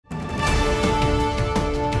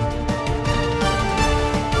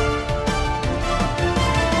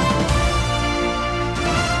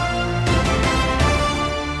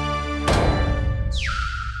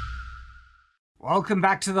Welcome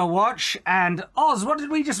back to The Watch. And Oz, what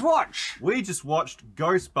did we just watch? We just watched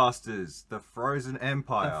Ghostbusters, The Frozen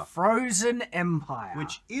Empire. The Frozen Empire.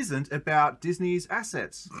 Which isn't about Disney's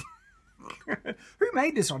assets. Who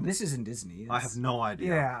made this one? This isn't Disney. I have no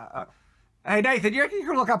idea. Yeah. Hey, Nathan, you reckon you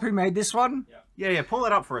can look up who made this one? Yeah, pull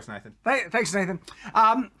that up for us, Nathan. Thanks, Nathan.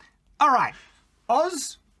 All right.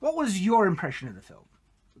 Oz, what was your impression of the film?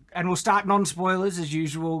 And we'll start non-spoilers as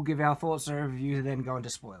usual, give our thoughts or review, then go into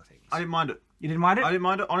spoiler things. I didn't mind it. You didn't mind it? I didn't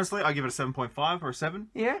mind it. Honestly, I give it a 7.5 or a 7.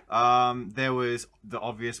 Yeah. There was the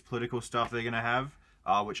obvious political stuff they're going to have,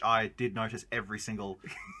 which I did notice every single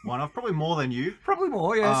one of. Probably more than you. Probably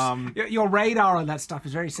more, yes. Your radar on that stuff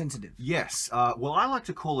is very sensitive. Yes. Well, I like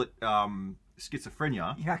to call it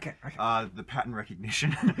schizophrenia. Yeah, okay. The pattern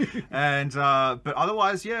recognition. And but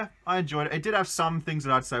otherwise, yeah, I enjoyed it. It did have some things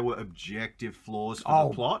that I'd say were objective flaws for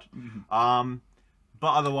the plot.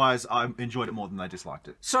 But otherwise, I enjoyed it more than they disliked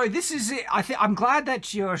it. So this is it. I'm glad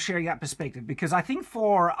that you're sharing that perspective, because I think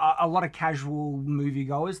for a lot of casual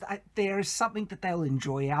moviegoers, there is something that they'll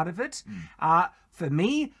enjoy out of it. For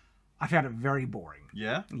me, I found it very boring.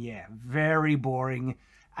 Yeah? Yeah, very boring.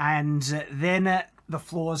 And then the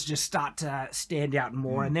flaws just start to stand out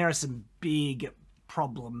more, and there are some big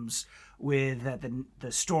problems with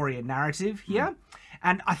the story and narrative here.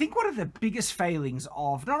 And I think one of the biggest failings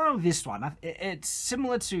of not only this one, it's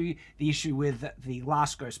similar to the issue with the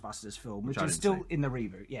last Ghostbusters film, which is still in the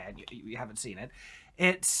reboot. Yeah, you haven't seen it.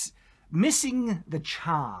 It's missing the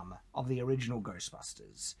charm of the original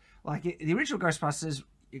Ghostbusters. Like the original Ghostbusters,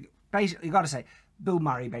 basically, you got to say, Bill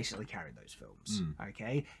Murray basically carried those films.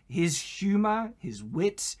 Okay, his humor, his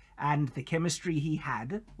wit, and the chemistry he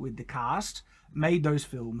had with the cast made those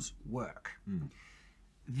films work.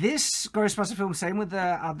 This Ghostbuster film, same with the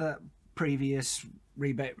other previous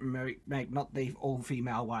remake, not the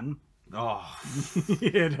all-female one. Oh.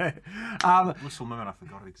 Blissful moment I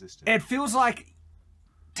forgot it existed. It feels like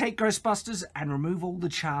take Ghostbusters and remove all the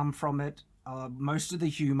charm from it, most of the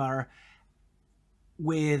humor,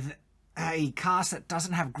 with a cast that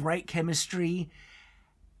doesn't have great chemistry,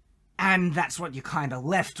 and that's what you're kind of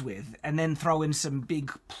left with. And then throw in some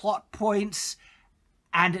big plot points,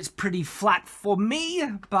 and it's pretty flat for me,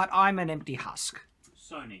 but I'm an empty husk.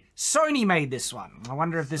 Sony made this one. I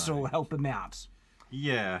wonder if this will help them out.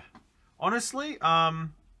 Yeah. Honestly,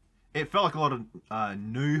 it felt like a lot of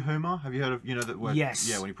new humor. Have you heard of, that word? Yes.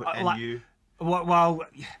 Yeah, when you put NU. Well,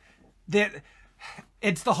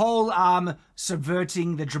 it's the whole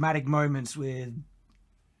subverting the dramatic moments with,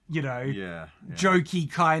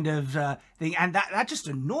 jokey kind of thing. And that just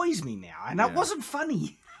annoys me now. And that wasn't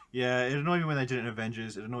funny. Yeah, it annoyed me when they did it in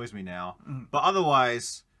Avengers. It annoys me now. But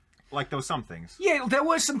otherwise, like, there were some things. Yeah, there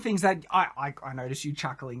were some things that I noticed you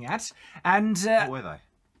chuckling at. And what were they?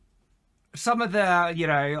 Some of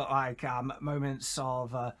the, moments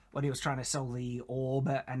of when he was trying to sell the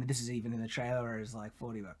orb, and this is even in the trailer, where it's like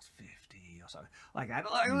 $40, $50 or so, like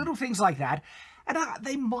that. Like, little things like that. And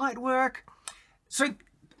they might work. So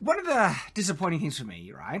one of the disappointing things for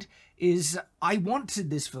me, right, is I wanted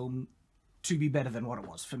this film to be better than what it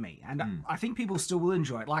was for me. And I think people still will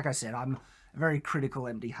enjoy it. Like I said, I'm a very critical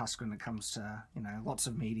empty husk when it comes to, lots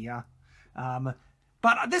of media.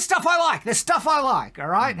 But there's stuff I like. There's stuff I like, all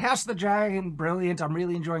right? House of the Dragon, brilliant. I'm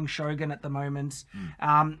really enjoying Shogun at the moment.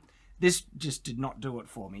 This just did not do it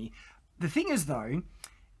for me. The thing is, though,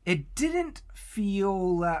 it didn't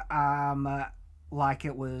feel like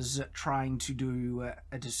it was trying to do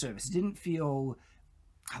a disservice. It didn't feel...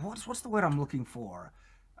 What's the word I'm looking for?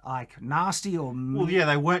 Like nasty or... Well, yeah,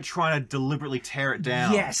 they weren't trying to deliberately tear it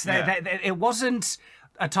down. Yes, it wasn't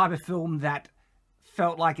a type of film that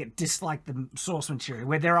felt like it disliked the source material,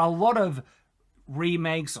 where there are a lot of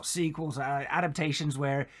remakes or sequels or adaptations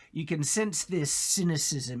where you can sense this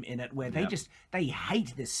cynicism in it, where they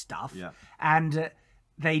hate this stuff and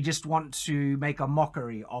they just want to make a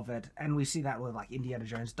mockery of it. And we see that with like Indiana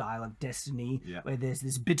Jones' Dial of Destiny, where there's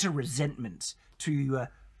this bitter resentment to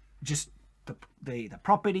just the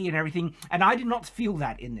property and everything. And I did not feel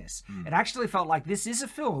that in this. It actually felt like this is a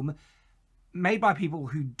film made by people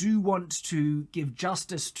who do want to give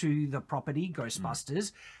justice to the property,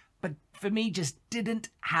 Ghostbusters, but for me just didn't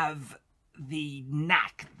have the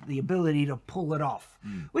knack, the ability to pull it off.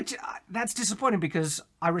 Which, that's disappointing, because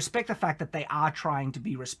I respect the fact that they are trying to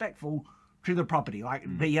be respectful to the property. Like,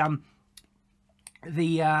 the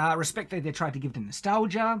respect that they tried to give to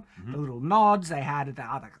nostalgia, the little nods they had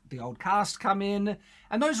the old cast come in,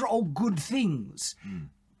 and those are all good things.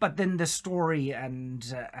 But then the story and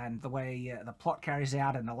the way the plot carries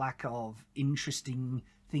out, and the lack of interesting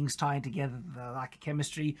things tying together, the like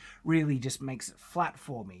chemistry really just makes it flat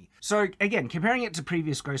for me. So again, comparing it to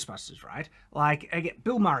previous Ghostbusters, right? Like again,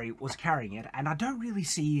 Bill Murray was carrying it, and I don't really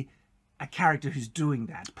see a character who's doing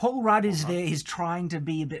that. Paul Rudd is there. He's trying to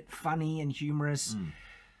be a bit funny and humorous.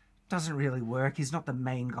 Doesn't really work. He's not the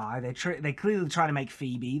main guy. They're clearly trying to make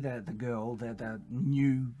Phoebe the girl, the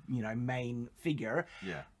new main figure.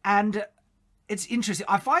 Yeah. And it's interesting.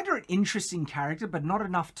 I find her an interesting character, but not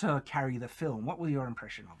enough to carry the film. What was your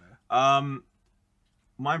impression of her?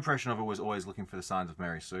 My impression of her was always looking for the signs of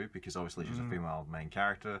Mary Sue, because obviously she's a female main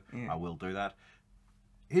character. Yeah. I will do that.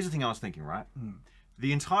 Here's the thing I was thinking, right?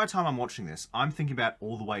 The entire time I'm watching this, I'm thinking about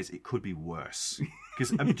all the ways it could be worse.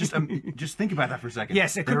 Because just think about that for a second.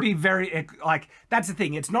 Yes, it could be very like that's the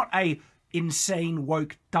thing. It's not a insane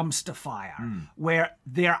woke dumpster fire where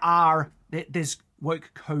there's woke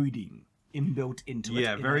coding inbuilt into it.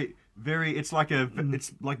 Yeah, very. It's like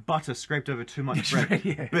it's like butter scraped over too much bread,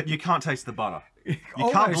 yeah. but you can't taste the butter. You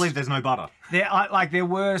Almost. can't believe there's no butter. There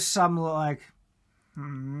were some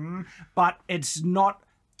but it's not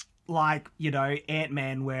like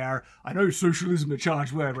Ant-Man, where I know socialism a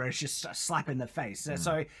charged word, where it's just a slap in the face.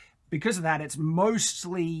 So because of that, it's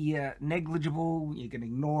mostly negligible. You can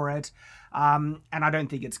ignore it, and I don't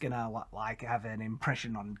think it's gonna have an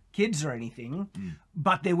impression on kids or anything.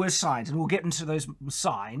 But there were signs, and we'll get into those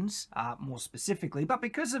signs more specifically. But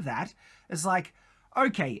because of that, it's like,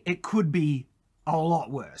 okay, it could be a lot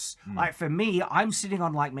worse. Like for me, I'm sitting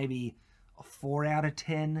on maybe a 4 out of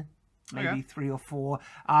 10. Maybe 3 or 4,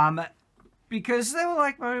 because there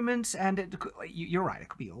were moments, and you're right, it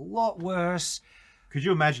could be a lot worse. Could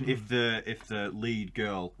you imagine if the lead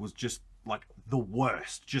girl was just the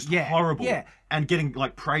worst, just horrible, and getting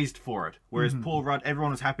praised for it, whereas Paul Rudd,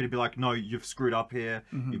 everyone was happy to be like, no, you've screwed up here,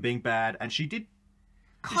 you're being bad, and she did.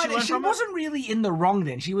 She wasn't really in the wrong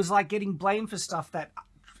then. She was getting blamed for stuff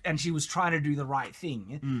and she was trying to do the right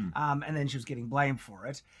thing, and then she was getting blamed for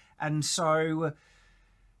it, and so.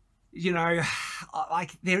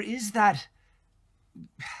 There is that,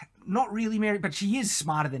 not really Mary, but she is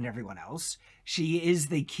smarter than everyone else. She is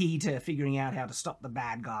the key to figuring out how to stop the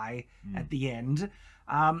bad guy at the end.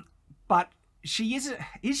 But she is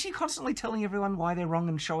she constantly telling everyone why they're wrong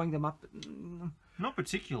and showing them up? Not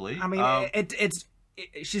particularly. I mean,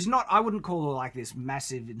 she's not, I wouldn't call her this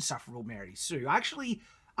massive, insufferable Mary Sue. Actually,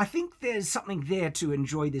 I think there's something there to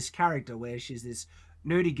enjoy this character, where she's this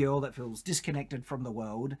nerdy girl that feels disconnected from the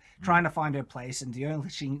world, trying to find her place, and the only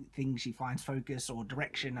thing she finds focus or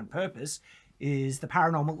direction and purpose is the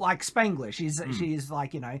paranormal, like Spangler. She is the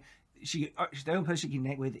only person she can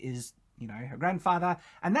connect with is her grandfather,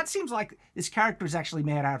 and that seems like this character is actually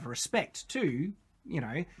made out of respect to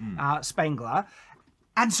Spangler,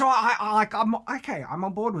 and so I'm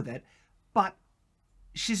on board with it, but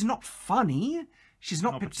she's not funny. She's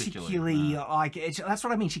not particularly that's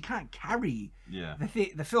what I mean. She can't carry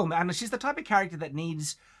the film, and she's the type of character that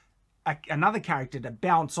needs another character to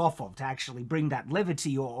bounce off of to actually bring that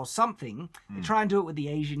levity or something. They try and do it with the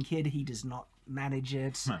Asian kid. He does not manage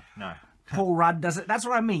it. No. Paul Rudd does it. That's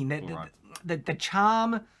what I mean. The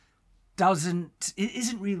charm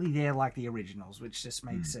isn't really there like the originals, which just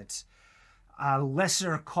makes it a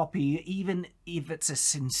lesser copy, even if it's a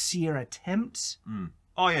sincere attempt.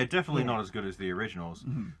 Oh yeah, definitely not as good as the originals.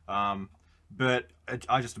 But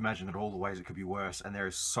I just imagine that all the ways it could be worse, and there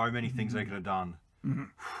are so many things they could have done.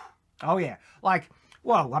 Oh yeah,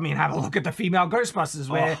 have a look at the female Ghostbusters,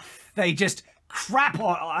 where they just crap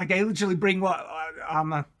on. They literally bring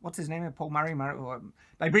what's his name? Paul Murray.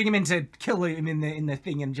 They bring him in to kill him in the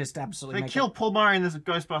thing, and just absolutely. They kill Paul Murray in the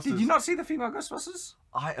Ghostbusters. Did you not see the female Ghostbusters?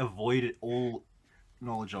 I avoided all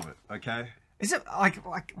knowledge of it. Okay. Is it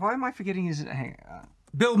why am I forgetting? Is it?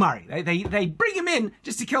 Bill Murray. They bring him in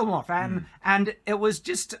just to kill him off, and it was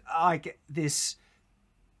just this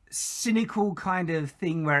cynical kind of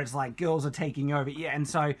thing where it's girls are taking over. Yeah, and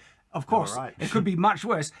so of course it could be much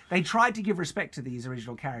worse. They tried to give respect to these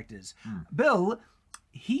original characters. Bill,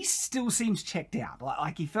 he still seems checked out.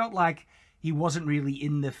 He felt like he wasn't really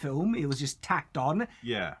in the film. It was just tacked on.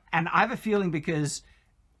 Yeah. And I have a feeling because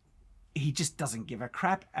he just doesn't give a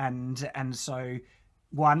crap, and so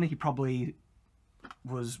he probably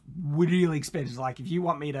was really expensive. If you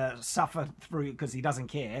want me to suffer through, because he doesn't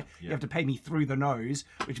care, you have to pay me through the nose,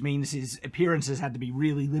 which means his appearances had to be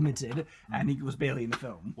really limited, and he was barely in the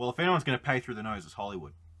film. Well, if anyone's going to pay through the nose, it's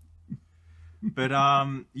Hollywood. But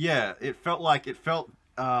it felt like Woody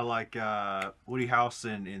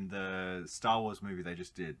Harrelson in the Star Wars movie they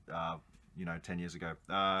just did 10 years ago.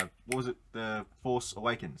 What was it? The Force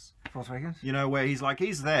Awakens. Force Awakens? Where he's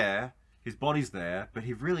there, his body's there, but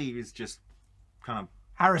he really is just kind of...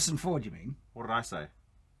 Harrison Ford, you mean? What did I say?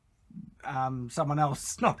 someone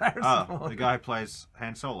else, not Harrison Ford. The guy who plays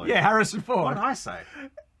Han Solo. Yeah, Harrison Ford. What did I say?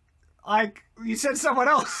 Like, you said someone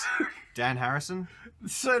else. Dan Harrison?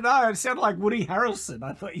 So, no, it sounded like Woody Harrelson,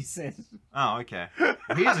 I thought you said. Oh, okay. Well,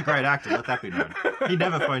 he is a great actor, let that be known. He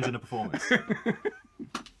never phones in a performance.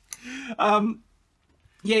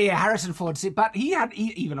 Yeah, Harrison Ford. But he had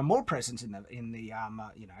even a more presence in the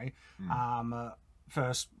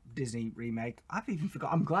first Disney remake. I've even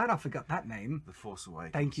forgot. I'm glad I forgot that name. The Force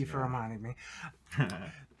Awakens. Thank you for reminding me.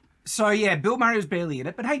 So, yeah, Bill Murray was barely in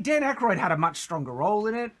it. But, hey, Dan Aykroyd had a much stronger role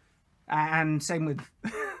in it. And same with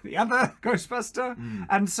the other Ghostbuster.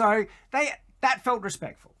 And so that felt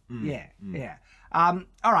respectful. Yeah. All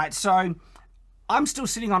right, so I'm still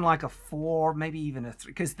sitting on like a 4, maybe even a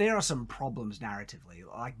 3, because there are some problems narratively,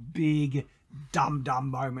 like big, dumb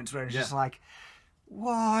moments where it's just like,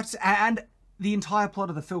 what? And the entire plot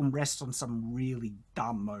of the film rests on some really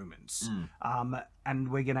dumb moments.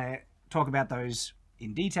 And we're going to talk about those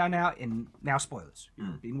in detail now spoilers.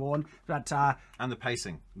 You've been warned. But and the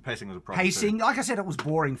pacing. The pacing was a problem. Pacing, like I said, it was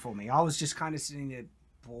boring for me. I was just kind of sitting there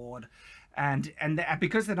bored. And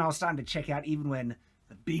because then I was starting to check out, even when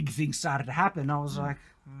the big things started to happen, I was like...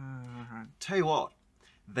 Tell you what,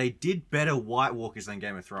 they did better White Walkers than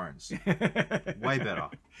Game of Thrones. Way better.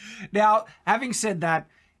 Now, having said that,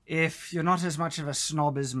 if you're not as much of a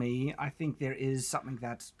snob as me, I think there is something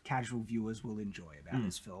that casual viewers will enjoy about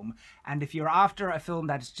this film. And if you're after a film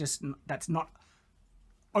that's not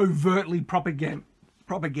overtly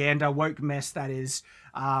propaganda woke mess that is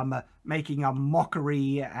making a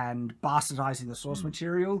mockery and bastardizing the source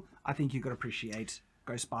material, I think you could appreciate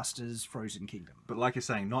Ghostbusters Frozen Kingdom. But like you're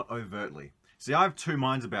saying, not overtly. See, I have two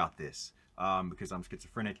minds about this because I'm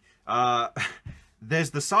schizophrenic. There's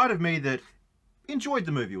the side of me that enjoyed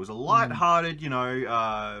the movie. It was a light-hearted,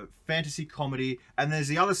 fantasy comedy. And there's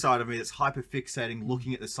the other side of me that's hyper-fixating,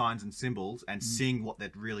 looking at the signs and symbols and seeing what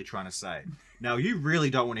they're really trying to say. Now, you really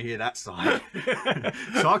don't want to hear that side.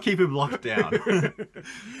 So I'll keep him locked down.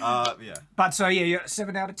 Yeah. But so, yeah, you're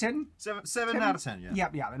 7 out of 10? 7 out of 10, yeah.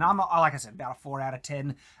 Yep. And I'm, like I said, about a 4 out of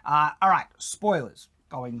 10. All right, spoilers.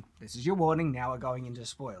 This is your warning. Now we're going into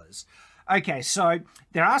spoilers. Okay, so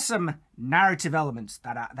there are some narrative elements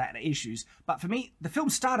that are issues, but for me, the film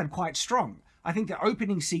started quite strong. I think the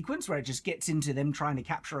opening sequence where it just gets into them trying to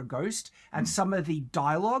capture a ghost and some of the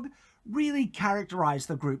dialogue really characterized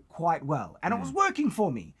the group quite well, and it was working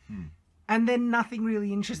for me. And then nothing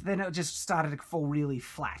really interesting. Then it just started to fall really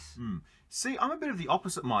flat. See, I'm a bit of the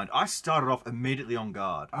opposite mind. I started off immediately on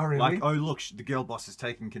guard. Oh, really? Like, oh look, the girl boss is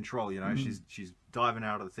taking control. She's diving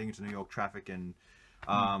out of the thing into New York traffic, and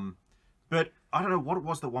but I don't know what it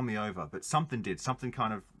was that won me over. But something did. Something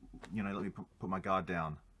kind of, let me put my guard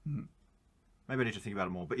down. Maybe I need to think about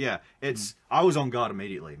it more. But yeah, I was on guard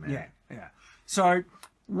immediately, man. Yeah. So,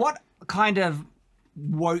 what kind of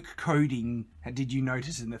woke coding did you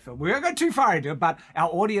notice in the film? We won't go too far into it, but our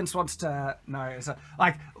audience wants to know. So,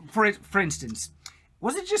 like, for instance,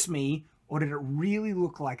 was it just me, or did it really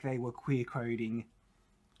look like they were queer coding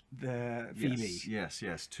the Phoebe?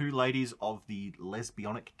 Yes. Two ladies of the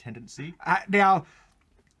lesbianic tendency. Now,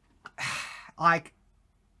 like,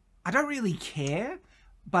 I don't really care,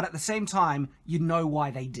 but at the same time, you know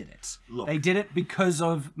why they did it. Look, they did it because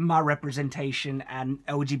of my representation and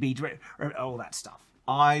LGBT, all that stuff.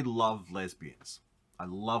 I love lesbians. I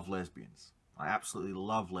absolutely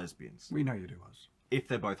love lesbians. We know you do, Oz. If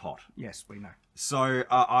they're both hot. Yes, we know. So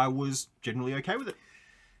I was generally okay with it.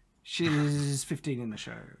 She's 15 in the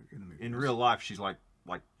show. In real life, she's like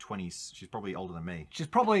 20. She's probably older than me. She's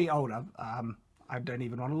probably older. I don't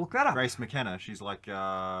even want to look that up. Grace McKenna, she's like,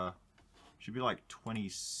 she'd be like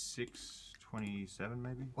 26, 27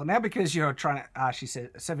 maybe. Well, now because you're trying to, she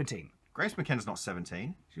said 17. Grace McKenna's not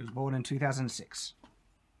 17. She was born in 2006.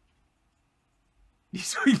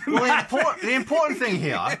 Well, the important thing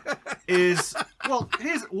here is,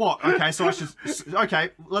 here's what. Okay, so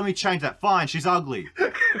let me change that. Fine, she's ugly.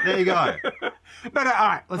 There you go. But all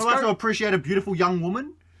right, let's go. To appreciate a beautiful young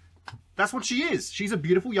woman. That's what she is. She's a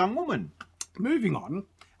beautiful young woman. Moving on.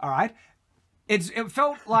 All right, it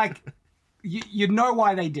felt like you know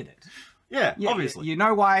why they did it. Yeah, obviously. You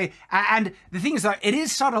know why. And the thing is, though, it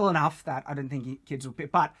is subtle enough that I don't think kids will pick.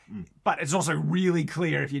 But it's also really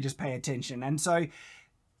clear if you just pay attention. And so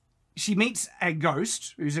she meets a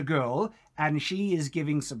ghost who's a girl, and she is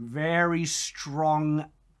giving some very strong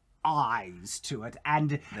eyes to it.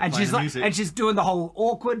 And she's doing the whole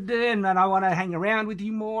awkward, and I want to hang around with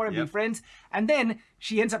you more and be friends. And then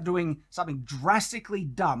she ends up doing something drastically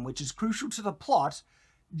dumb, which is crucial to the plot,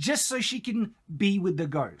 just so she can be with the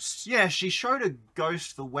ghosts. Yeah, she showed a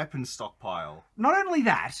ghost the weapon stockpile. Not only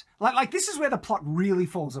that, like this is where the plot really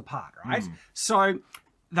falls apart, right? So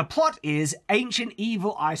the plot is ancient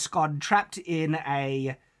evil ice god trapped in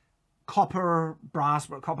a copper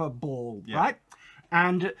ball, right?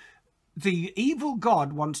 And the evil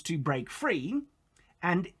god wants to break free,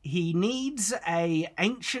 and he needs a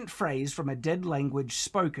ancient phrase from a dead language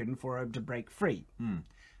spoken for him to break free.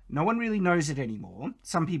 No one really knows it anymore.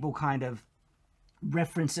 Some people kind of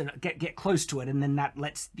reference it, get close to it, and then that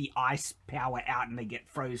lets the ice power out and they get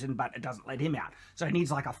frozen, but it doesn't let him out. So he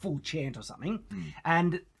needs like a full chant or something.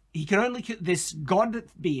 And he can only, this god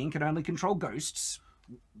being can only control ghosts.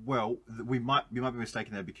 Well, we might be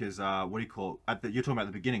mistaken there because what do you call it? You're talking about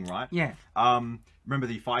the beginning, right? Yeah. Remember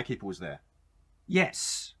the firekeeper was there,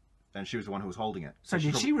 Yes. and she was the one who was holding it. So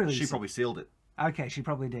did she really? She probably sealed it. Okay, she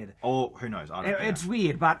probably did. Or who knows? I don't know. It's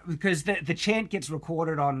weird, but because the chant gets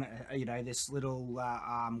recorded on, this little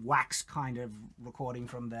wax kind of recording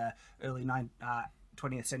from the early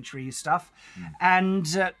 20th century stuff, and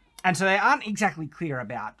so they aren't exactly clear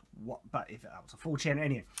about what, but if that was a full chant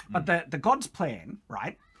anyway. But the god's plan,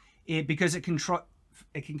 right? Because it can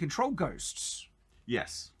control ghosts.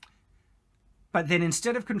 Yes. But then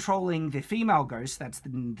instead of controlling the female ghost, that's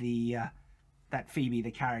that Phoebe,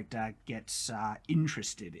 the character, gets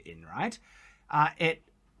interested in, right? It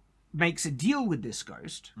makes a deal with this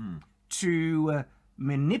ghost to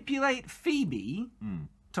manipulate Phoebe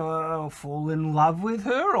to fall in love with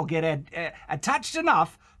her or get attached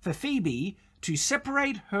enough for Phoebe to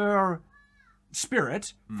separate her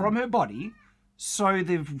spirit from her body, so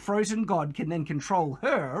the frozen god can then control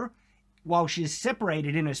her while she's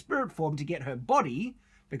separated in her spirit form to get her body,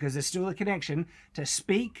 because there's still a connection, to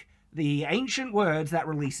speak the ancient words that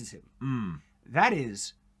releases him. That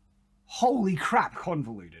is, holy crap,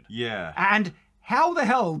 convoluted. Yeah. And how the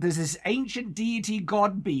hell does this ancient deity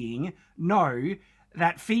god being know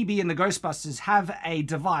that Phoebe and the Ghostbusters have a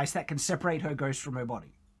device that can separate her ghost from her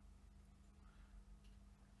body?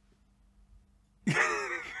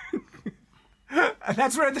 And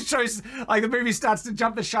that's where the show's, like, the movie starts to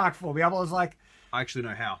jump the shark for me. I was like... I actually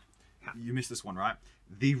know how. You missed this one, right?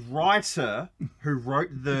 The writer who wrote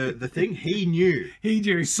the thing, he knew. He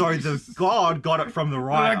knew. So the god got it from the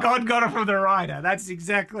writer. The god got it from the writer. That's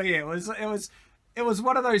exactly it. It was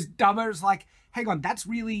one of those dumbers, like, hang on, that's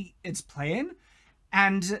really its plan?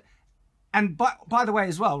 And by the way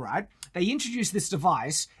as well, right? They introduced this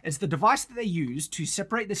device. It's the device that they use to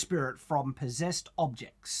separate the spirit from possessed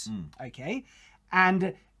objects. Okay?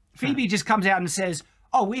 And Phoebe just comes out and says,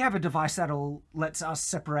 oh, we have a device that'll lets us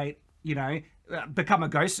separate, become a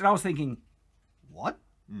ghost. And I was thinking, what?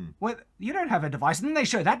 Well, you don't have a device. And then they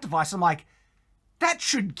show that device. I'm like, that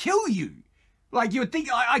should kill you. Like, you would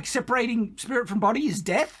think like separating spirit from body is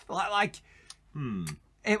death. That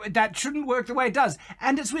shouldn't work the way it does.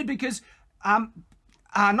 And it's weird because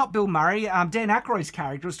not Bill Murray, Dan Aykroyd's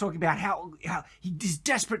character was talking about how he's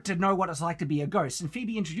desperate to know what it's like to be a ghost. And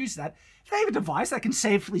Phoebe introduced that. If they have a device that can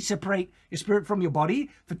safely separate your spirit from your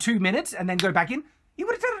body for 2 minutes and then go back in, he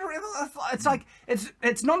would have done it. It's like,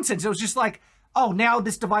 it's nonsense. It was just like, oh, now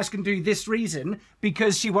this device can do this reason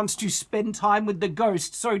because she wants to spend time with the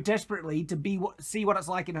ghost so desperately to see what it's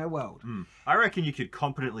like in her world. I reckon you could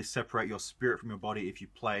competently separate your spirit from your body if you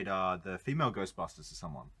played the female Ghostbusters to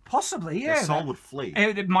someone. Possibly, yeah. Their soul would flee.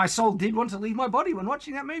 My soul did want to leave my body when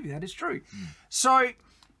watching that movie. That is true. So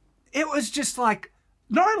it was just like,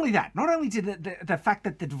 not only did the fact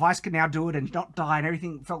that the device can now do it and not die and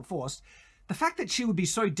everything felt forced, the fact that she would be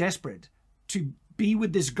so desperate to be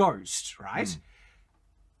with this ghost, right?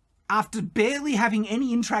 After barely having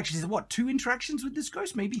any interactions, what, 2 interactions with this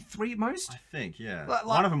ghost? Maybe 3 at most? I think, yeah. Like,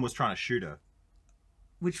 one of them was trying to shoot her.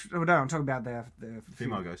 Which, oh no, I'm talking about the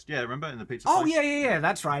female ghost. Yeah, remember in the pizza place? Oh, place? yeah,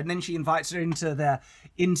 that's right. And then she invites her into the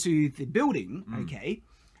building, okay?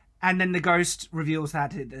 And then the ghost reveals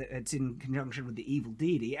that it's in conjunction with the evil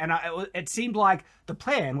deity. And it seemed like the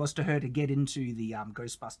plan was to her to get into the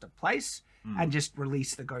Ghostbuster place and just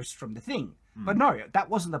release the ghost from the thing. But no, that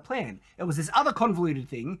wasn't the plan. It was this other convoluted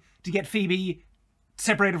thing to get Phoebe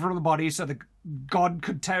separated from the body so the god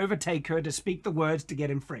could overtake her to speak the words to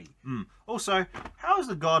get him free. Also, how is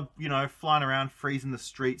the god, flying around, freezing the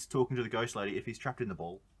streets, talking to the ghost lady if he's trapped in the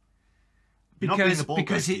ball? Because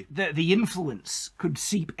the influence could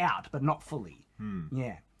seep out, but not fully.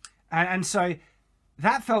 Yeah. And so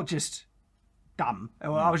that felt just dumb.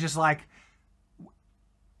 I was just like...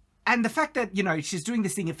 And the fact that, she's doing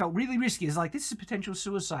this thing, it felt really risky. It's like, this is a potential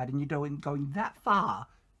suicide, and you're going that far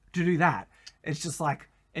to do that. It's just like,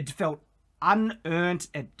 it felt unearned.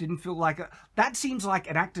 It didn't feel like that seems like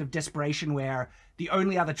an act of desperation where the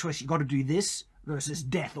only other choice, you got to do this versus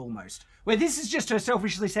death almost. Where this is just her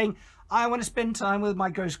selfishly saying, I want to spend time with my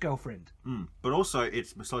ghost girlfriend. But also,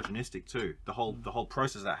 it's misogynistic too. The whole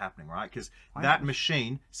process of that happening, right? Because that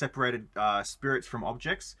machine separated spirits from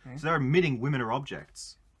objects, so they're admitting women are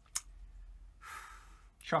objects.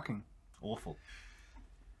 Shocking. Awful.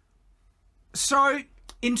 So,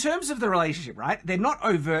 in terms of the relationship, right? They're not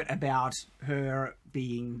overt about her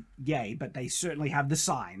being gay, but they certainly have the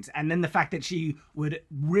signs. And then the fact that she would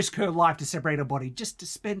risk her life to separate her body just to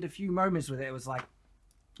spend a few moments with it was like,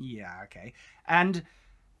 yeah, okay. And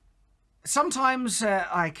sometimes,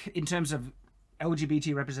 like, in terms of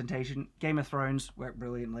LGBT representation, Game of Thrones worked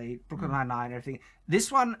brilliantly, Brooklyn Nine-Nine, everything.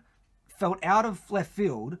 This one felt out of left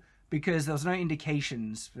field because there was no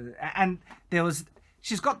indications for, and there was,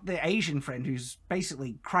 she's got the Asian friend who's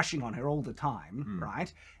basically crushing on her all the time,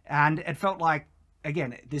 right? And it felt like,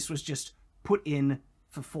 again, this was just put in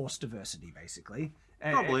for forced diversity, basically.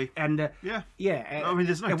 Probably. And yeah. Yeah. I mean,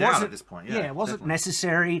 there's no doubt at this point. Yeah, it wasn't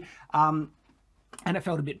necessary. And it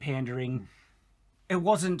felt a bit pandering. It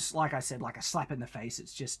wasn't, like I said, like a slap in the face.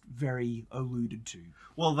 It's just very alluded to.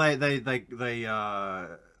 Well, they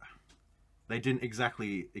didn't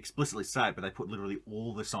exactly explicitly say it, but they put literally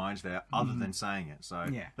all the signs there other than saying it. So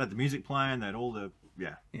they had the music playing, they had all the,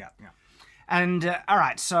 yeah. And, all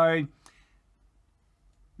right, so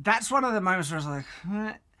that's one of the moments where I was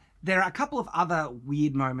like, there are a couple of other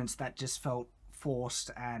weird moments that just felt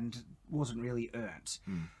forced and wasn't really earned.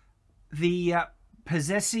 The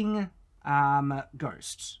possessing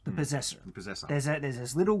ghost, the possessor. The possessor. There's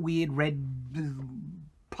this little weird red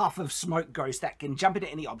puff of smoke ghost that can jump into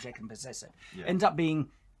any object and possess it. Ends up being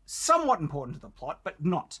somewhat important to the plot, but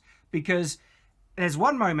not, because there's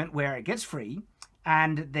one moment where it gets free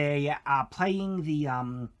and they are playing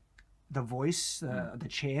the voice, the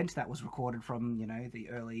chant that was recorded from, you know, the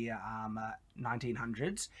early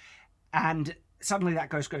 1900s, and suddenly that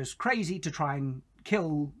ghost goes crazy to try and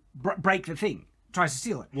break the thing, tries to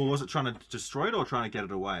steal it. Well, was it trying to destroy it or trying to get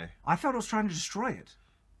it away? I felt it was trying to destroy it.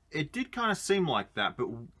 It did kind of seem like that, but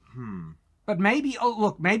But maybe, oh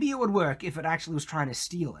look, maybe it would work if it actually was trying to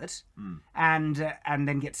steal it, and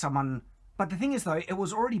then get someone. But the thing is, though, it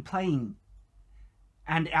was already playing,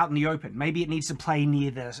 and out in the open. Maybe it needs to play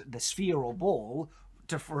near the sphere or ball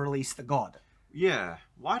to release the god. Yeah.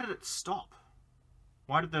 Why did it stop?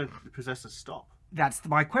 Why did the possessor stop? That's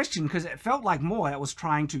my question, because it felt like more it was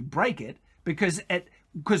trying to break it, because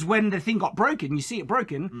when the thing got broken, you see it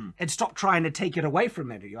broken, it stopped trying to take it away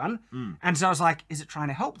from everyone. And so I was like, is it trying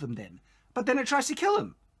to help them then? But then it tries to kill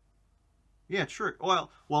him. Yeah, true. Well,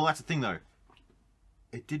 that's the thing, though.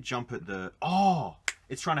 It did jump at the...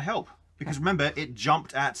 it's trying to help. Because remember, it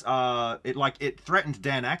jumped at... it threatened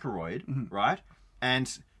Dan Aykroyd, right?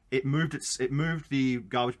 And it moved the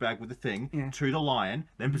garbage bag with the thing to the lion,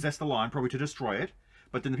 then possessed the lion, probably to destroy it.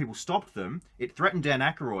 But then the people stopped them. It threatened Dan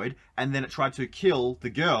Aykroyd, and then it tried to kill the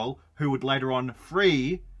girl who would later on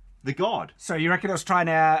free the god. So you reckon it was trying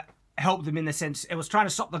to help them in the sense it was trying to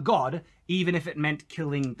stop the god, even if it meant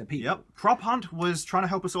killing the people? Yep. Prop Hunt was trying to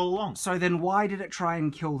help us all along. So then why did it try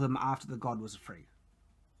and kill them after the god was free?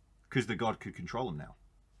 Because the god could control them now.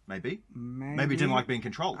 Maybe it didn't like being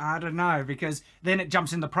controlled. I don't know, because then it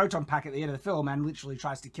jumps in the proton pack at the end of the film and literally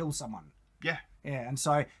tries to kill someone. Yeah. Yeah, and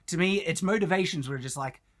so, to me, its motivations were just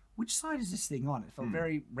like, which side is this thing on? It felt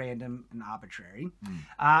very random and arbitrary.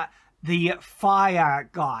 The fire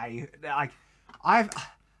guy, like,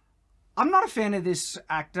 I'm not a fan of this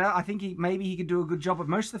actor. I think maybe he could do a good job, but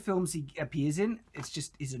most of the films he appears in,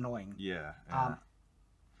 is annoying. Yeah.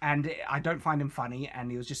 And I don't find him funny, and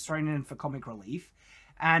he was just thrown in for comic relief.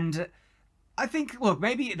 And I think, look,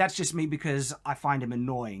 maybe that's just me because I find him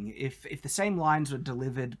annoying. If the same lines were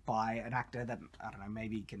delivered by an actor that, I don't know,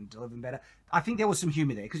 maybe can deliver them better, I think there was some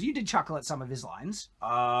humor there, because you did chuckle at some of his lines.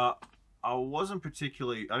 I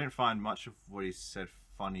didn't find much of what he said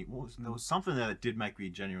funny. There was something there that did make me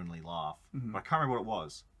genuinely laugh, but I can't remember what it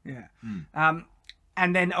was. Yeah.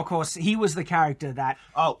 And then, of course, he was the character that...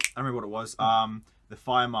 Oh, I remember what it was. The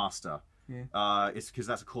Fire Master. Yeah. It's because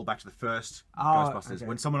that's a callback to the first Ghostbusters. Okay.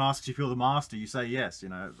 When someone asks if you're the master, you say yes. You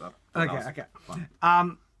know. Okay.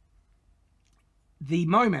 The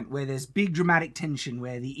moment where there's big dramatic tension,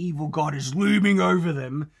 where the evil god is looming over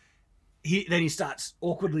them, then he starts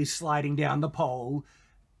awkwardly sliding down the pole,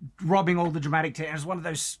 robbing all the dramatic tension. It's one of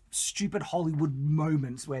those stupid Hollywood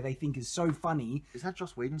moments where they think is so funny. Is that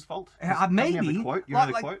Joss Whedon's fault? Maybe. You have the quote? You know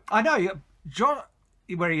the quote? I know.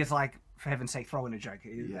 Where he is like, for heaven's sake, throw in a joke.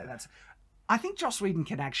 Yeah. I think Joss Whedon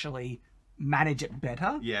can actually manage it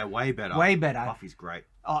better. Yeah, way better. Way better. Buffy's great.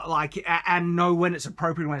 And know when it's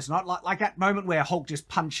appropriate, when it's not. Like that moment where Hulk just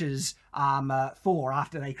punches Thor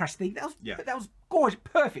after they crush the thing. That was gorgeous,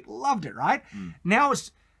 perfect. Loved it. Right now,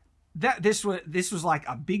 this was like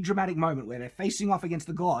a big dramatic moment where they're facing off against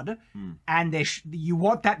the god, and you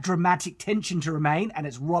want that dramatic tension to remain, and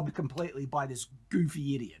it's robbed completely by this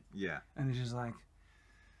goofy idiot. Yeah, and it's just like.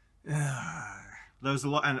 There was a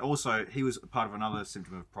lot, and also he was part of another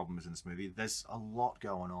symptom of problems in this movie. There's a lot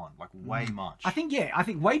going on, like way much. I think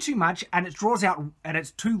way too much, and it draws out, and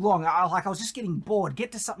it's too long. I was just getting bored.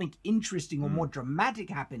 Get to something interesting or more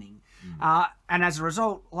dramatic happening, and as a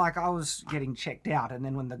result, like I was getting checked out. And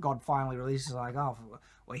then when the god finally releases, like, oh,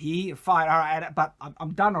 well, he fight, all right, but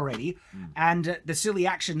I'm done already. And the silly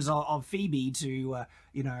actions of Phoebe to,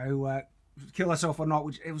 kill herself or not,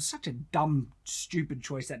 which it was such a dumb, stupid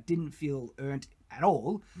choice that didn't feel earned at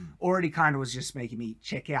all, already kind of was just making me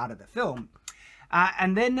check out of the film.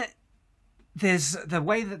 And then there's the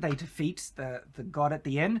way that they defeat the god at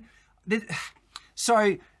the end.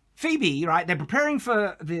 So Phoebe, right, they're preparing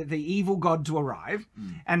for the evil god to arrive,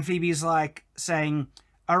 and Phoebe's like saying,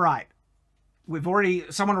 all right,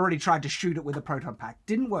 someone already tried to shoot it with a proton pack,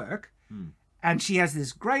 didn't work, and she has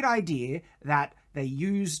this great idea that they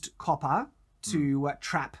used copper to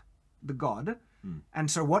trap the god,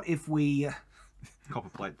 and so what if we copper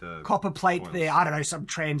plate coils. I don't know, some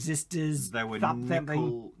transistors. They were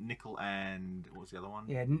nickel and what was the other one?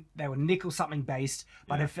 Yeah, they were nickel something based.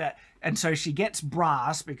 But if and so she gets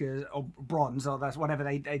brass or bronze or that's whatever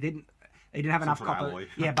they didn't have enough copper. Alloy.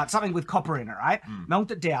 Yeah, but something with copper in it, right?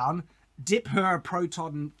 Melt it down, dip her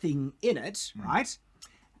proton thing in it, right?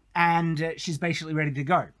 And she's basically ready to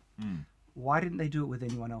go. Why didn't they do it with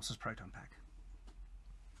anyone else's proton pack?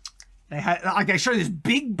 They show this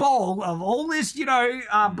big bowl of all this,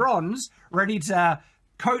 bronze ready to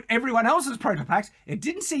coat everyone else's proton packs. It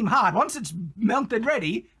didn't seem hard. Once it's melted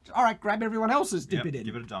ready, all right, grab everyone else's, dip it in.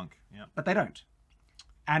 Give it a dunk. Yeah. But they don't.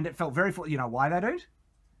 And it felt very full. You know why they don't?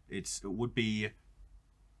 It would be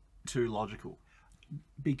too logical.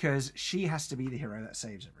 Because she has to be the hero that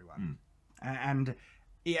saves everyone. And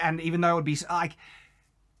even though it would be like,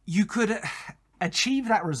 you could achieve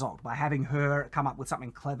that result by having her come up with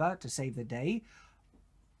something clever to save the day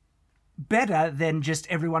better than just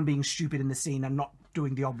everyone being stupid in the scene and not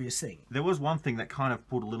doing the obvious thing. There was one thing that kind of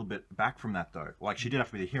pulled a little bit back from that though. Like she did have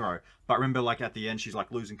to be the hero, but remember like at the end she's like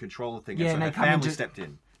losing control of things, and so her family stepped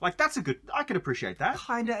in. Like that's I could appreciate that.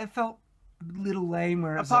 Kinda, it felt a little lame.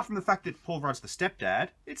 Where apart from the fact that Paul Rudd's the stepdad,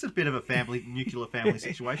 it's a bit of a nuclear family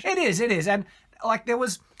situation. It is, and like there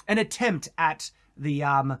was an attempt at the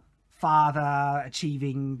father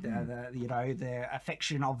achieving the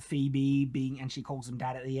affection of Phoebe and she calls him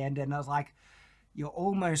dad at the end, and I was like, you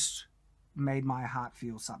almost made my heart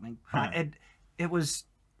feel something, but it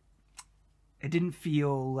didn't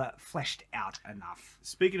feel fleshed out enough.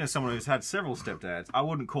 Speaking of someone who's had several stepdads, I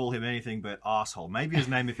wouldn't call him anything but asshole. Maybe his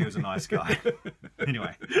name if he was a nice guy.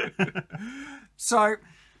 Anyway. So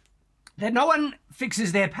then no one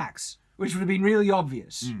fixes their packs, which would have been really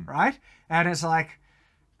obvious, right? And it's like,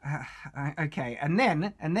 okay. And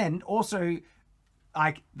then also,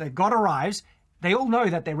 like, the god arrives. They all know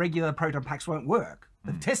that their regular proton packs won't work.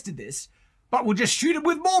 They've tested this, but we'll just shoot it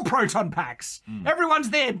with more proton packs. Everyone's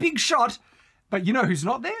there, big shot. But you know who's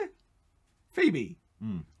not there? Phoebe.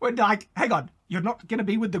 We're like, hang on, you're not going to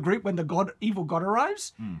be with the group when the evil god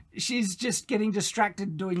arrives? She's just getting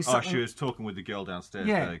distracted doing something. Oh, she was talking with the girl downstairs,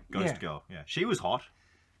 the ghost girl. Yeah, she was hot.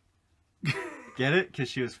 Get it? Because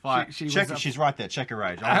she was fine. She's right there. Check her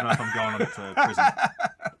age. I don't know if I'm going to prison.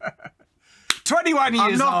 21 years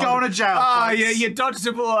old. I'm not going to jail. Oh, you dodged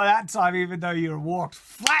the ball at that time, even though you walked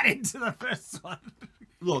flat into the first one.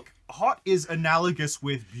 Look, hot is analogous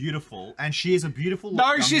with beautiful, and she is a beautiful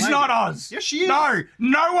No, she's lady. not, Oz. Yes, she is.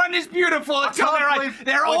 No one is beautiful until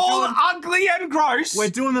they're all ugly and gross. We're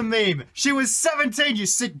doing the meme. She was 17, you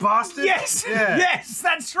sick bastard. Yes, yes,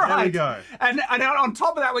 that's right. There we go. And on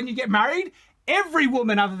top of that, when you get married, every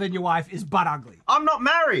woman other than your wife is butt ugly. I'm not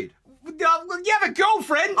married. You have a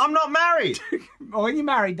girlfriend. I'm not married. Well, when you're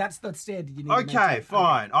married, that's the standard you need. Okay,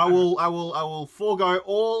 fine. Okay. I will forego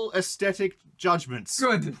all aesthetic judgments.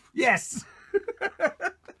 Good. Yes.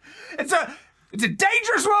 It's a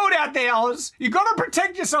dangerous world out there, Oz. You got to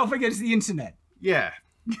protect yourself against the internet. Yeah.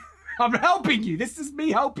 I'm helping you. This is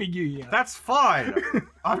me helping you here. That's fine.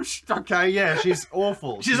 Okay. Yeah, she's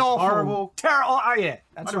awful. She's awful. Horrible. Terrible. Oh yeah.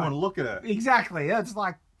 That's I don't want to look at her. Exactly. That's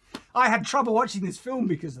like, I had trouble watching this film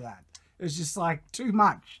because of that. It was just like too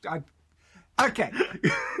much. Okay.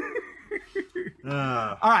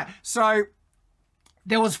 All right. So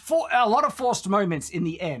there was a lot of forced moments in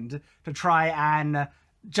the end to try and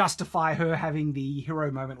justify her having the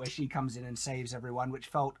hero moment where she comes in and saves everyone, which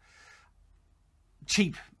felt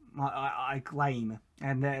cheap, like lame,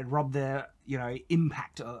 and robbed the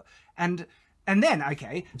impact. And then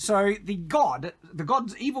okay, so the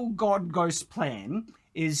god's evil god ghost plan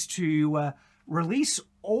is to release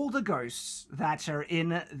all the ghosts that are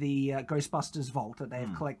in the Ghostbusters vault that they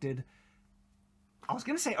have collected. I was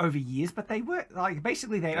going to say over years, but they were like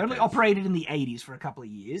basically they only operated in the 80s for a couple of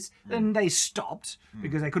years. Then they stopped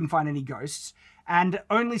because they couldn't find any ghosts, and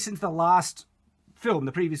only since the last film,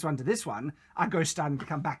 the previous one to this one, are ghosts starting to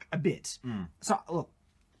come back a bit. So look,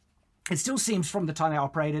 it still seems from the time they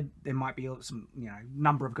operated there might be some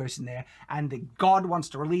number of ghosts in there, and the god wants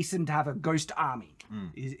to release them to have a ghost army.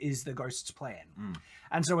 Is the ghost's plan.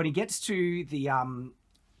 And so when he gets to the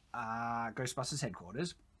Ghostbusters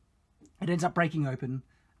headquarters, it ends up breaking open,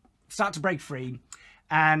 starts to break free,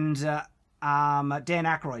 and Dan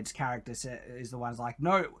Aykroyd's character is the one who's like,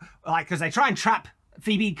 no, like, because they try and trap.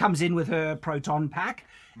 Phoebe comes in with her proton pack.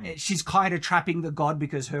 She's kind of trapping the god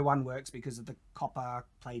because her one works because of the copper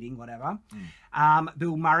plating, whatever.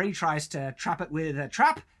 Bill Murray tries to trap it with a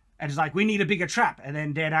trap, and is like, we need a bigger trap. And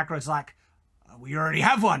then Dan Aykroyd's like, we already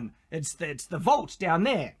have one. It's the vault down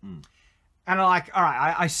there. And I'm like, all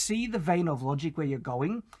right, I see the vein of logic where you're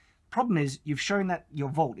going. Problem is, you've shown that your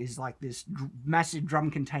vault is like this massive drum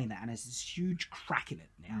container and has this huge crack in it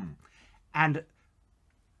now. And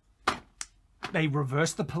they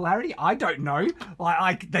reverse the polarity? I don't know.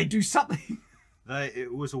 Like they do something.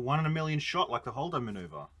 It was a 1 in a million shot, like the Holdo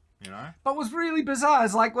maneuver, But what's really bizarre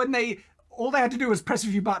is like when all they had to do was press a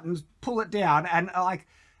few buttons, pull it down, and like,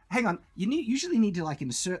 hang on, you usually need to like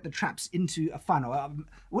insert the traps into a funnel. It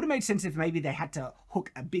would have made sense if maybe they had to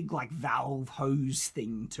hook a big like valve hose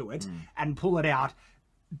thing to it and pull it out,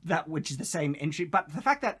 which is the same entry. But the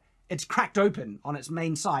fact that it's cracked open on its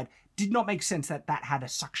main side did not make sense that had a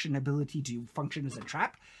suction ability to function as a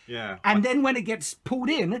trap. Yeah. And then when it gets pulled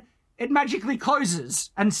in, it magically closes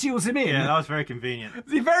and seals him in. Yeah, that was very convenient.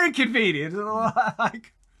 Very convenient.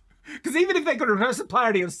 Like, because even if they could reverse the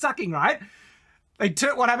polarity of sucking, right?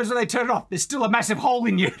 What happens when they turn it off? There's still a massive hole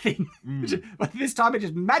in your thing. But this time it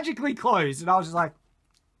just magically closed. And I was just like,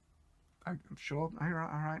 I'm sure. All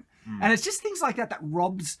right. And it's just things like that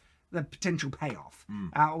robs the potential payoff,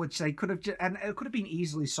 which they could have, and it could have been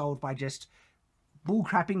easily solved by just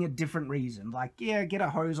bullcrapping a different reason. Like, yeah, get a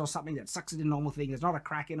hose or something that sucks it in a normal thing. There's not a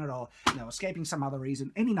crack in it, or escaping some other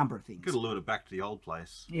reason. Any number of things. Could have lured it back to the old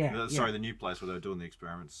place. Yeah. Sorry, the new place where they were doing the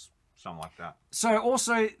experiments. Something like that. So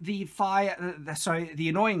also the the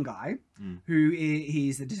annoying guy, who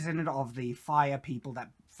he's the descendant of the fire people that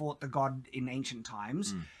fought the god in ancient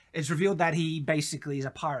times. It's revealed that he basically is a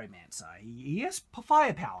pyromancer. He has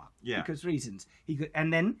firepower. Yeah. Because reasons.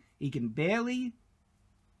 And then he can barely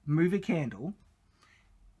move a candle.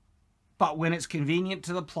 But when it's convenient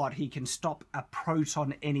to the plot, he can stop a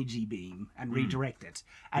proton energy beam and redirect it.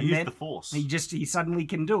 And he then used the force. He suddenly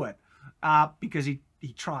can do it because he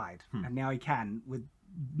tried, and now he can with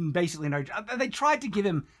basically no. They tried to give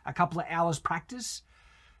him a couple of hours practice,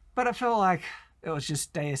 but it felt like it was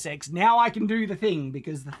just Deus Ex. Now I can do the thing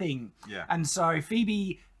because the thing. Yeah. And so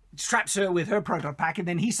Phoebe straps her with her proton pack, and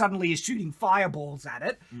then he suddenly is shooting fireballs at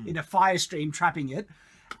it in a fire stream, trapping it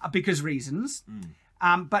because reasons.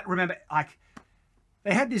 But remember, like,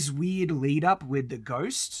 they had this weird lead up with the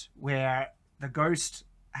ghost where the ghost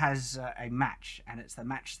has a match, and it's the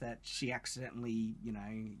match that she accidentally,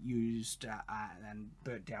 used and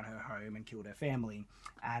burnt down her home and killed her family.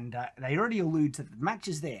 And they already allude to the match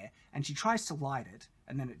is there, and she tries to light it,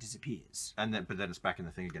 and then it disappears. But then it's back in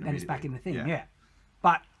the thing again. Then it's back in the thing, yeah.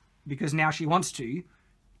 But because now she wants to,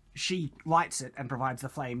 she lights it and provides the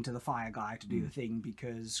flame to the fire guy to do the thing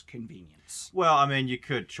because convenience. Well, I mean, you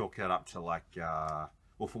could chalk that up to like.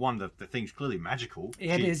 Well, for one, the thing's clearly magical.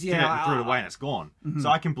 It is, yeah. Threw it away and it's gone. So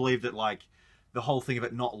I can believe that, like, the whole thing of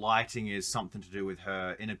it not lighting is something to do with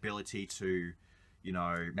her inability to,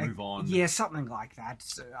 move on. Yeah, something like that.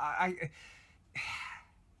 So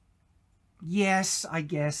yes, I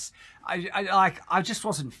guess. I just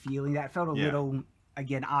wasn't feeling that. It felt a little,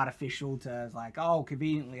 again, artificial to, like, oh,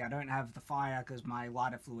 conveniently I don't have the fire because my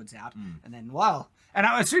lighter fluid's out. And then, and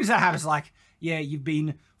as soon as that happens, like, yeah, you've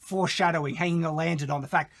been foreshadowing, hanging a lantern on the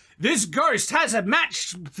fact this ghost has a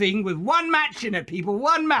match thing with one match in it, people,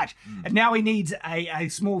 one match. And now he needs a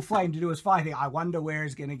small flame to do his fire thing. I wonder where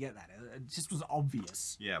he's going to get that. It just was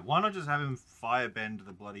obvious. Yeah, why not just have him firebend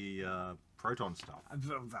the bloody proton stuff? I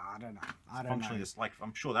don't know. I don't Functionally, know. it's like,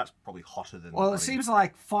 I'm sure that's probably hotter than... Well, it seems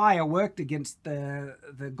like fire worked against the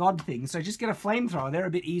god thing, so just get a flamethrower. They're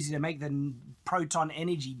a bit easier to make than proton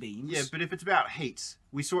energy beams. Yeah, but if it's about heat,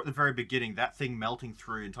 we saw at the very beginning that thing melting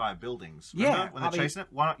through entire buildings. Yeah, Remember when they're chasing it?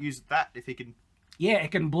 Why not use that if he can? Yeah,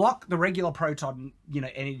 it can block the regular proton,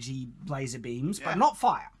 energy laser beams, Yeah. but not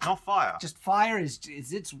fire. Not fire. Just fire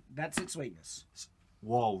that's its weakness.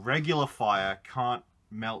 Whoa, regular fire can't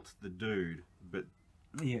melt the dude, but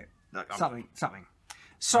Yeah, I'm something. trying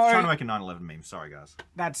So to make a 9/11 meme. Sorry, guys.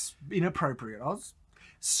 that's inappropriate, Oz.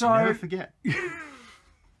 So Never forget.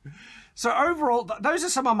 So overall, those are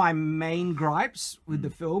some of my main gripes with the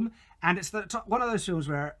film, and it's one of those films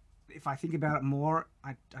where, if I think about it more,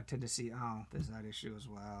 I tend to see, oh, there's that issue as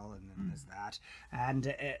well, and then there's that, and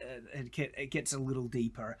it gets a little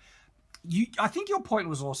deeper. I think your point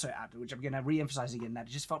was also apt, which I'm going to re-emphasize again, that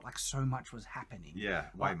it just felt like so much was happening. Yeah,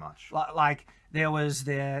 way much. Like there was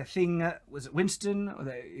the thing, was it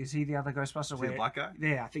Winston? Is he the other Ghostbuster? Is he the black guy?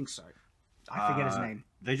 Yeah, I think so. I forget his name.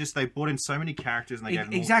 They brought in so many characters and they gave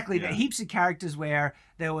them exactly all, yeah. heaps of characters where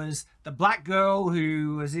there was the black girl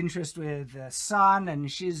who was interested with the son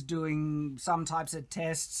and she's doing some types of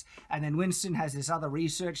tests, and then Winston has this other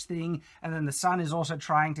research thing, and then the son is also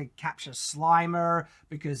trying to capture Slimer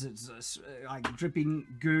because it's like dripping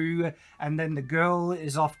goo, and then the girl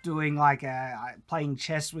is off doing like playing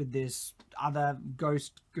chess with this other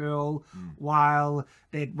ghost girl while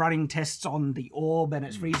they're running tests on the orb and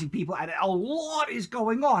it's freezing people, and a lot is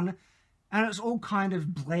going on, and it's all kind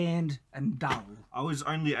of bland and dull. I was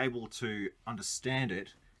only able to understand it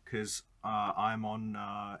because I'm on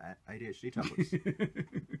ADHD tablets,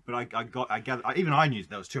 but I gathered even I knew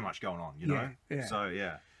there was too much going on, you know. Yeah. So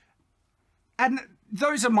yeah, and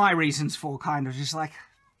those are my reasons for kind of just like,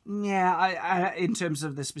 yeah, I in terms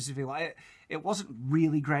of the specific, it wasn't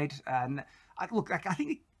really great, and I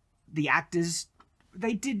think the actors,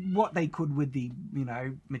 they did what they could with the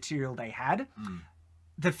material they had.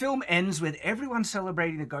 The film ends with everyone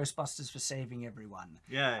celebrating the Ghostbusters for saving everyone.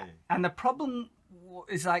 yeah. And the problem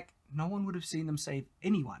is like no one would have seen them save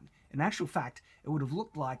anyone. In actual fact, it would have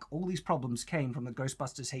looked like all these problems came from the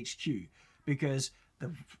Ghostbusters HQ, because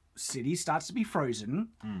the city starts to be frozen.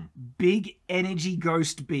 Big energy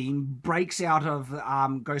ghost beam breaks out of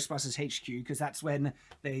Ghostbusters HQ, because that's when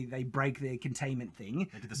they break their containment thing.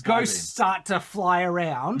 Ghosts start to fly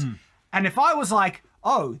around. And if I was like,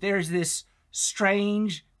 oh, there's this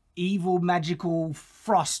strange, evil, magical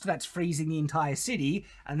frost that's freezing the entire city,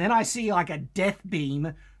 and then I see like a death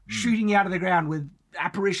beam shooting out of the ground with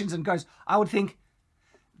apparitions and ghosts, I would think,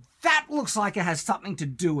 that looks like it has something to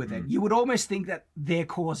do with it. You would almost think that they're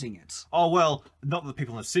causing it. Oh, well, not that the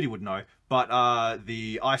people in the city would know, but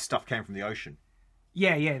the ice stuff came from the ocean.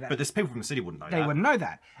 Yeah. But there's people from the city wouldn't know that. They wouldn't know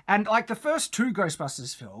that. And like the first two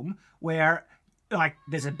Ghostbusters film, where like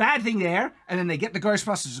there's a bad thing there, and then they get the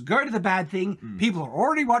Ghostbusters to go to the bad thing, people are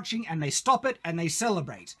already watching, and they stop it, and they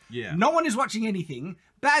celebrate. Yeah. No one is watching anything.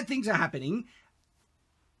 Bad things are happening.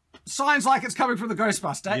 Signs like it's coming from the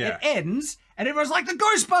Ghostbuster. Yeah. It ends, and everyone's like, the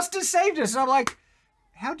Ghostbusters saved us. And I'm like,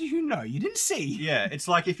 how do you know? You didn't see. Yeah, it's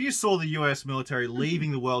like if you saw the US military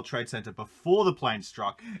leaving the World Trade Center before the plane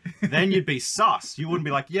struck, then you'd be sus. You wouldn't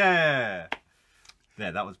be like, yeah.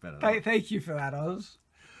 There, that was better. Thank you for that, Oz.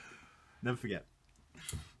 Never forget.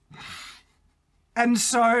 And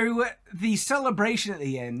so the celebration at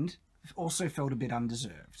the end also felt a bit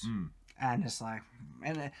undeserved. And it's like,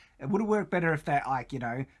 and it would have worked better if that, like,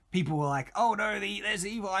 people were like, oh no, there's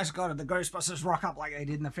the evil ice god, and the Ghostbusters rock up like they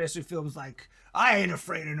did in the first two films, like, I ain't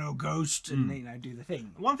afraid of no ghost, and do the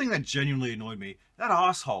thing. One thing that genuinely annoyed me, that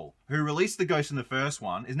asshole who released the ghost in the first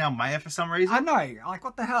one is now mayor for some reason. I know, like,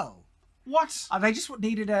 what the hell? What? They just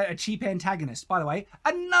needed a cheap antagonist. By the way,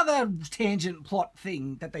 another tangent plot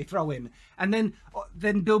thing that they throw in. And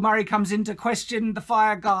then Bill Murray comes in to question the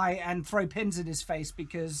fire guy and throw pens in his face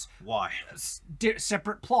because... Why?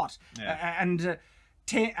 Separate plot. Yeah. And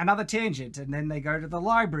another tangent. And then they go to the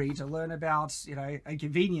library to learn about, and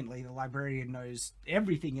conveniently the librarian knows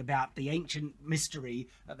everything about the ancient mystery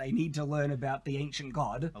that they need to learn about the ancient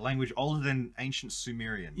god. A language older than ancient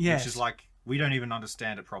Sumerian. Yes. Which is like, we don't even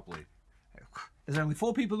understand it properly. There's only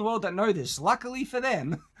 4 people in the world that know this. Luckily for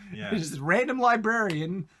them, Yeah. this random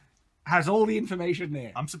librarian has all the information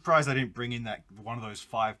there. I'm surprised they didn't bring in that one of those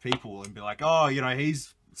 5 people and be like, oh,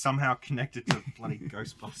 he's somehow connected to bloody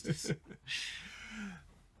Ghostbusters.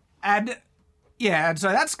 And so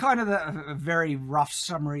that's kind of a very rough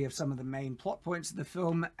summary of some of the main plot points of the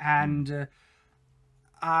film, and didn't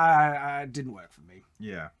work for me.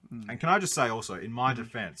 Yeah. And can I just say also, in my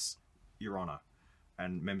defense, Your Honor,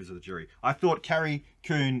 and members of the jury, I thought Carrie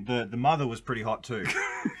Coon, the mother, was pretty hot too.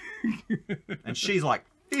 And she's like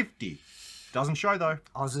 50. Doesn't show though.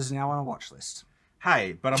 Oz is now on a watch list.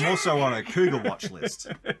 Hey, but I'm also on a cougar watch list.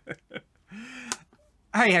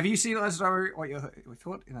 Hey, have you seen it? Let us know what you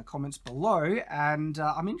thought in the comments below. And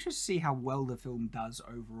I'm interested to see how well the film does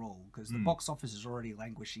overall, because the box office is already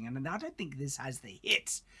languishing. And I don't think this has the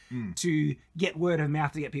hit to get word of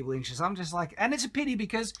mouth to get people interested. I'm just like, and it's a pity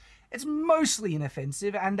because it's mostly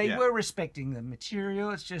inoffensive and they were respecting the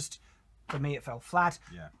material. It's just, for me, it fell flat.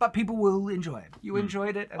 Yeah. But people will enjoy it. You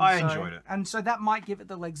enjoyed it. And I enjoyed it. And so that might give it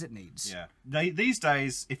the legs it needs. Yeah. These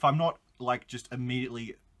days, if I'm not like just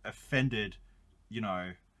immediately offended, you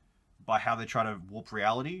know, by how they try to warp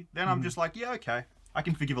reality, then I'm just like, yeah, okay. I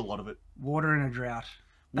can forgive a lot of it. Water in a drought.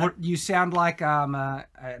 You sound like a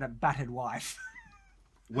battered wife.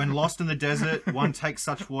 When lost in the desert, one takes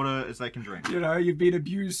such water as they can drink. You know, you've been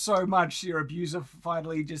abused so much, your abuser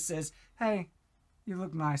finally just says, hey, you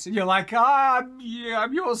look nice. And you're like, I'm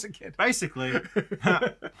yours again. Basically. All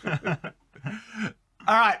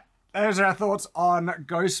right. Those are our thoughts on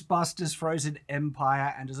Ghostbusters Frozen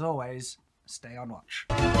Empire. And as always, stay on watch.